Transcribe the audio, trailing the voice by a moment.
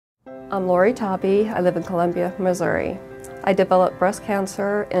I'm Taube. I live in Columbia, Missouri. I developed breast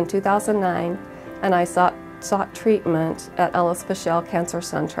cancer in 2009 and I sought treatment at Ellis Fischel Cancer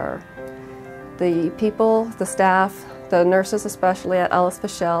Center. The people, the staff, the nurses especially at Ellis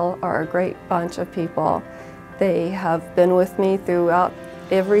Fischel are a great bunch of people. They have been with me throughout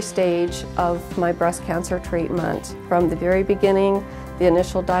every stage of my breast cancer treatment, from the very beginning, the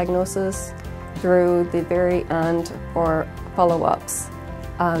initial diagnosis, through the very end for follow-ups.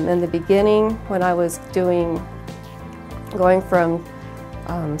 In the beginning, when I was going from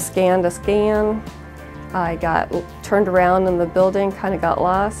scan to scan, I got turned around in the building, kind of got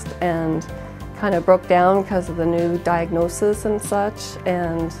lost, and kind of broke down because of the new diagnosis and such.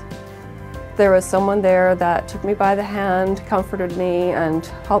 And there was someone there that took me by the hand, comforted me, and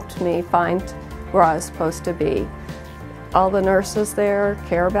helped me find where I was supposed to be. All the nurses there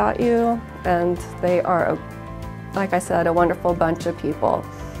care about you, and they are, like I said, a wonderful bunch of people.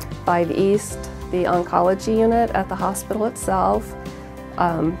 5 East, the oncology unit at the hospital itself,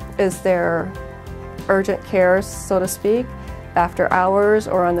 is their urgent care, so to speak. After hours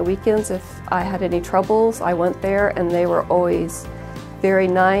or on the weekends, if I had any troubles, I went there and they were always very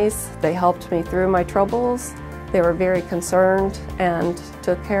nice. They helped me through my troubles. They were very concerned and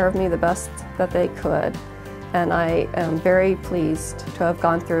took care of me the best that they could. And I am very pleased to have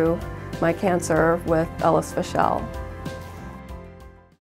gone through my cancer with Ellis Fischel.